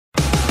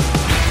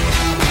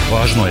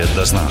Važno je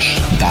da znaš.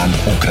 Dan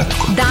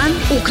ukratko. Dan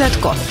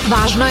ukratko.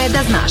 Važno je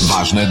da znaš.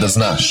 Važno je da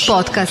znaš.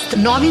 Podcast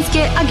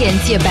novinske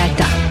agencije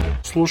Beta.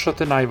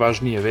 Slušate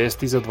najvažnije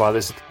vesti za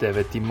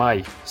 29.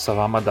 maj. Sa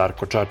vama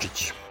Darko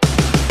Čačić.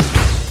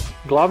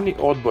 Glavni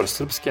odbor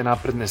Srpske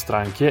napredne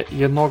stranke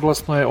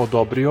jednoglasno je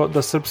odobrio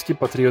da Srpski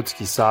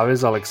patriotski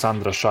savez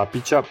Aleksandra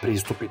Šapića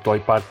pristupi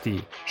toj partiji.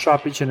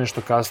 Šapić je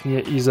nešto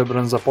kasnije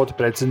izabran za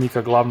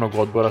potpredsednika glavnog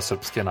odbora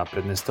Srpske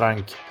napredne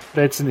stranke.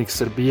 Predsednik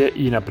Srbije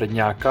i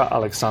naprednjaka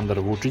Aleksandar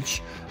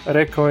Vučić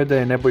rekao je da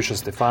je Nebojša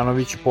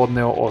Stefanović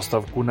podneo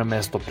ostavku na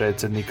mesto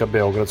predsednika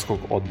Beogradskog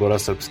odbora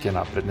Srpske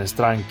napredne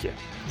stranke.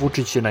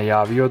 Vučić je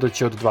najavio da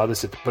će od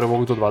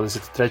 21. do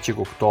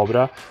 23.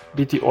 oktobra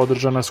biti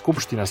održana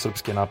Skupština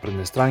Srpske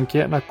napredne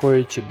stranke na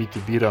kojoj će biti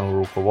birano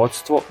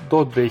rukovodstvo do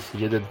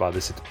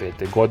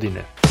 2025.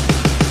 godine.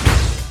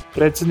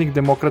 Predsednik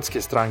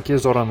Demokratske stranke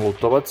Zoran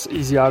Lutovac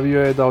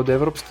izjavio je da od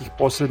evropskih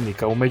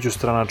posrednika u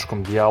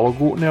međustranačkom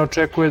dijalogu ne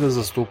očekuje da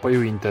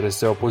zastupaju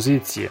interese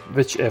opozicije,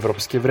 već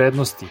evropske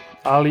vrednosti,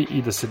 ali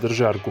i da se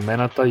drže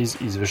argumenata iz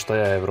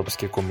izveštaja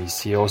Evropske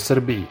komisije o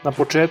Srbiji. Na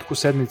početku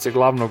sednice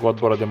glavnog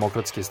odbora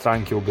Demokratske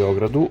stranke u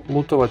Beogradu,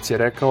 Lutovac je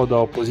rekao da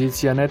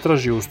opozicija ne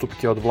traži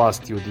ustupke od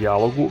vlasti u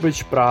dijalogu,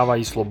 već prava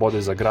i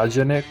slobode za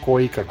građane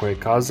koji, kako je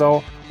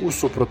kazao, u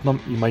suprotnom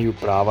imaju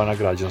prava na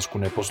građansku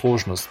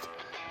neposlušnost.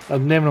 Na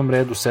dnevnom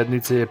redu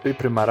sednice je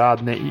priprema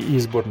radne i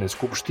izborne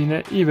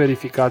skupštine i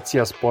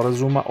verifikacija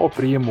sporazuma o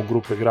prijemu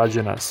grupe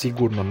građana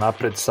Sigurno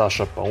napred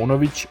Saša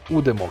Paunović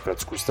u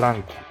Demokratsku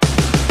stranku.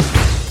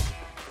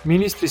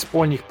 Ministri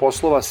spoljnih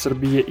poslova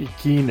Srbije i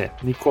Kine,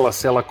 Nikola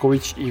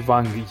Selaković i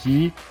Wang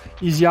Yi,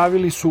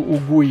 izjavili su u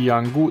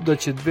Guijangu da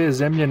će dve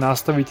zemlje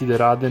nastaviti da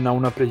rade na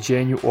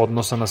unapređenju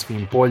odnosa na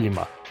svim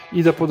poljima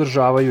i da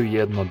podržavaju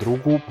jedno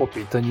drugu po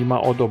pitanjima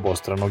od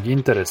obostranog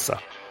interesa.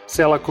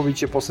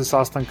 Selaković je posle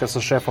sastanka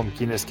sa šefom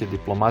kineske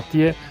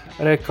diplomatije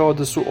rekao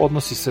da su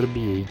odnosi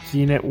Srbije i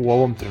Kine u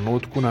ovom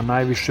trenutku na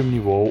najvišem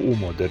nivou u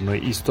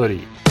modernoj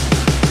istoriji.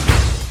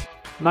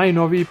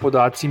 Najnoviji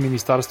podaci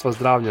Ministarstva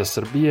zdravlja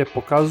Srbije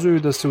pokazuju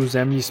da se u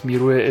zemlji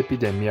smiruje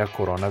epidemija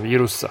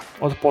koronavirusa.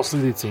 Od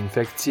posljedice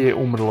infekcije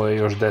umrlo je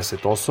još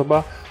 10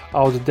 osoba,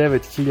 a od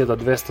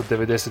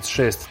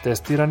 9296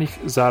 testiranih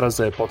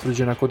zaraza je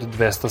potvrđena kod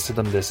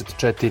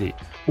 274.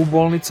 U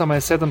bolnicama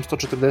je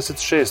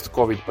 746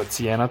 COVID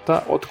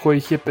pacijenata, od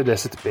kojih je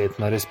 55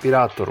 na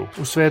respiratoru.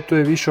 U svetu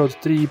je više od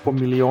 3,5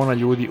 miliona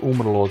ljudi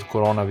umrlo od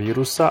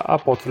koronavirusa, a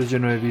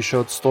potvrđeno je više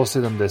od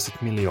 170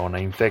 miliona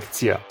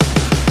infekcija.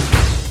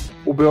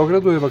 U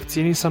Beogradu je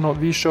vakcinisano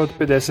više od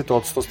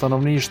 50%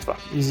 stanovništva,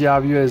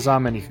 izjavio je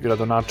zamenik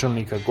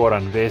gradonačelnika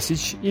Goran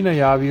Vesić i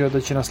najavio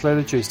da će na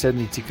sledećoj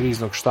sednici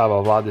kriznog štaba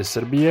vlade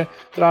Srbije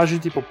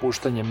tražiti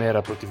popuštanje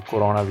mera protiv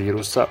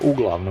koronavirusa u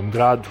glavnom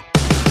gradu.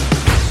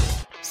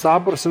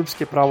 Sabor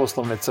Srpske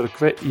pravoslavne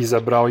crkve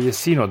izabrao je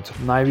sinod,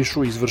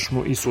 najvišu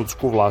izvršnu i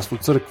sudsku vlast u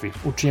crkvi,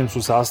 u čijem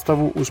su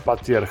sastavu uz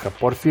patrijarha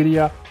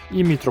Porfirija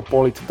i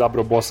mitropolit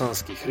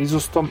Dabrobosanski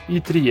Hrizostom i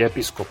 3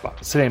 episkopa,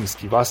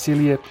 Sremski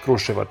Vasilije,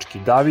 Kruševački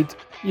David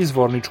i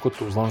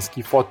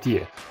Zvorničko-Tuzlanski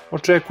Fotije.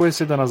 Očekuje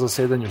se da na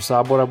zasedanju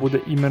Sabora bude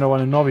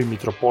imenovan novi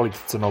mitropolit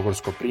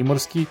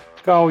Crnogorsko-Primorski,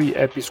 kao i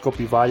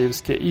episkopi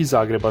Valjevske i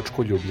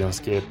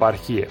Zagrebačko-Ljubljanske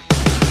eparhije.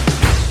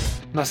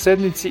 Na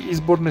sednici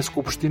izborne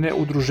skupštine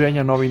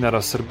Udruženja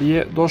novinara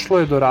Srbije došlo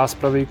je do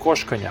rasprave i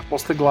koškanja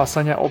posle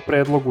glasanja o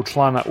predlogu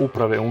člana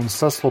uprave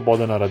UNS-a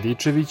Slobodana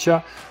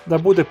Radičevića da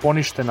bude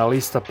poništena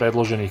lista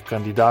predloženih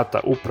kandidata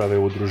uprave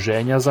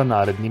udruženja za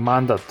naredni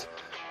mandat.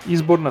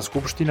 Izborna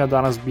skupština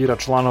danas bira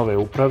članove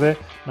uprave,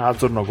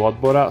 nadzornog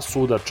odbora,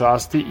 suda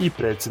časti i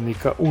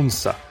predsednika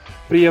UNS-a.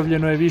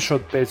 Prijavljeno je više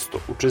od 500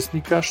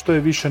 učesnika, što je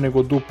više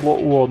nego duplo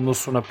u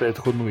odnosu na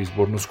prethodnu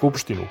izbornu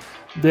skupštinu.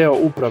 Deo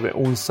uprave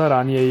UNS-a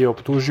ranije je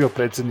optužio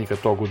predsednika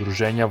tog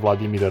udruženja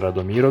Vladimira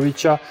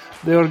Radomirovića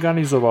da je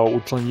organizovao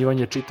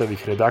učlanjivanje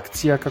čitavih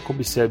redakcija kako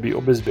bi sebi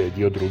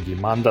obezbedio drugi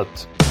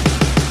mandat.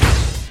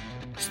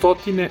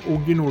 Stotine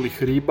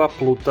uginulih riba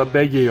pluta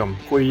Begejom,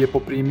 koji je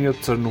poprimio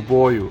crnu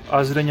boju,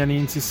 a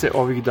Zrenjaninci se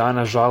ovih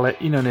dana žale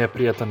i na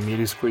neprijatan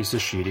miris koji se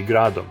širi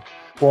gradom.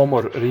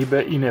 Pomor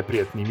ribe i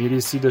neprijatni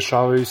mirisi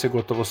dešavaju se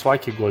gotovo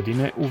svake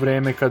godine u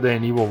vreme kada je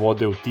nivo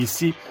vode u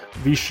Tisi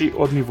viši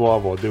od nivoa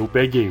vode u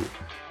Begeju.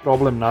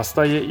 Problem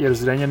nastaje jer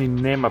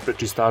Zrenjanin nema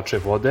prečistače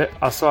vode,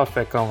 a sva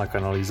fekalna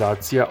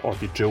kanalizacija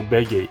otiče u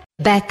Begej.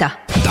 Beta.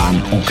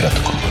 Dan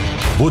ukratko.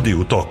 Budi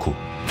u toku.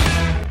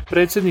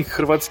 Predsednik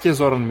Hrvatske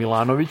Zoran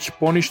Milanović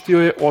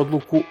poništio je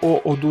odluku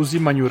o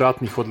oduzimanju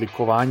ratnih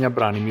odlikovanja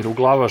Branimiru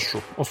Glavašu,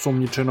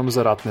 osumnjičenom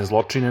za ratne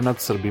zločine nad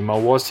Srbima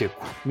u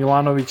Osijeku.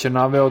 Milanović je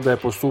naveo da je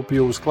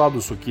postupio u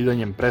skladu s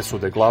ukidanjem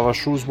presude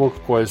Glavašu zbog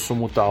koje su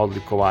mu ta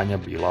odlikovanja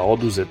bila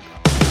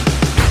oduzeta.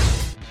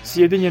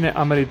 Sjedinjene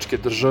Američke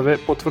Države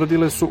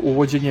potvrdile su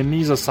uvođenje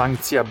niza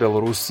sankcija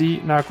Belorusiji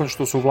nakon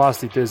što su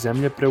vlasti te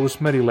zemlje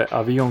preusmerile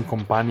avion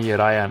kompanije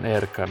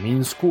Ryanair ka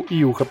Minsku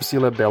i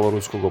uhapsile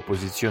beloruskog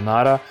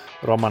opozicionara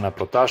Romana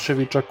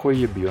Protaševića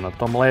koji je bio na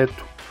tom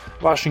letu.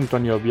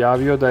 Vašington je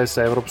objavio da je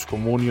sa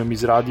Evropskom unijom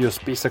izradio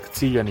spisak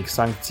ciljanih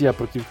sankcija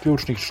protiv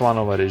ključnih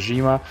članova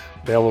režima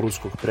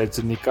beloruskog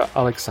predsjednika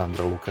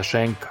Aleksandra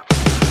Lukašenka.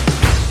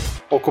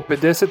 Oko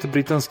 50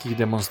 britanskih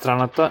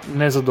demonstranata,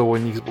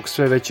 nezadovoljnih zbog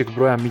sve većeg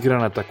broja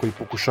migranata koji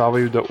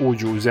pokušavaju da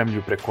uđu u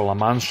zemlju preko La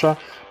Manša,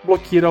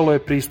 blokiralo je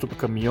pristup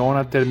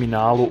kamiona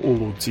terminalu u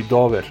luci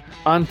Dover.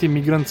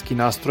 Antimigrantski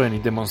nastrojeni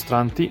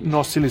demonstranti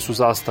nosili su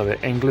zastave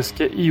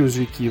Engleske i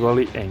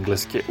uzvikivali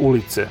engleske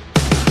ulice.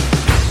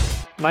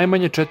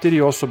 Najmanje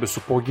 4 osobe su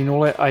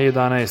poginule, a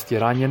 11 je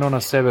ranjeno na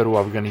severu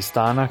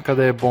Afganistana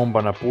kada je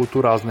bomba na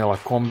putu raznela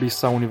kombi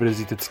sa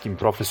univerzitetskim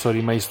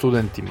profesorima i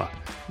studentima.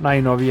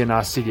 Najnovije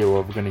nasilje u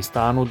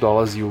Afganistanu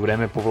dolazi u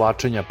vreme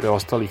povlačenja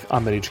preostalih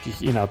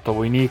američkih i NATO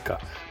vojnika,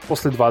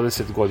 posle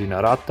 20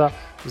 godina rata,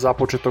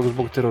 započetog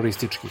zbog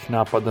terorističkih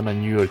napada na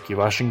New York i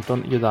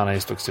Washington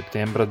 11.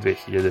 septembra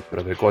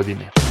 2001.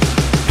 godine.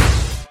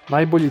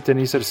 Najbolji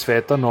teniser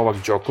sveta Novak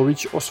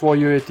Đoković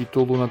osvojio je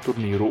titulu na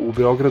turniru u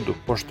Beogradu,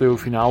 pošto je u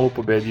finalu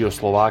pobedio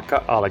Slovaka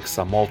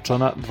Aleksa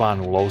Molčana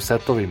 2-0 u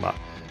setovima.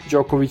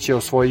 Đoković je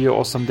osvojio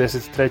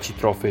 83.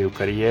 trofej u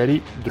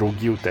karijeri,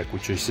 drugi u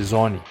tekućoj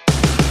sezoni.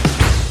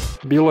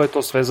 Bilo je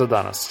to sve za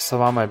danas. Sa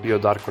vama je bio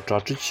Darko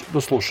Čačić.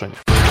 Do slušanja.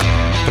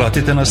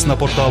 Pratite nas na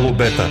portalu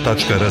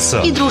beta.rs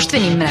I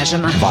društvenim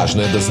mrežama.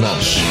 Važno je da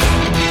znaš.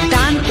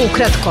 Dan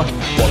ukratko.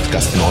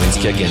 Podcast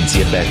novinske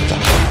agencije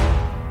Beta.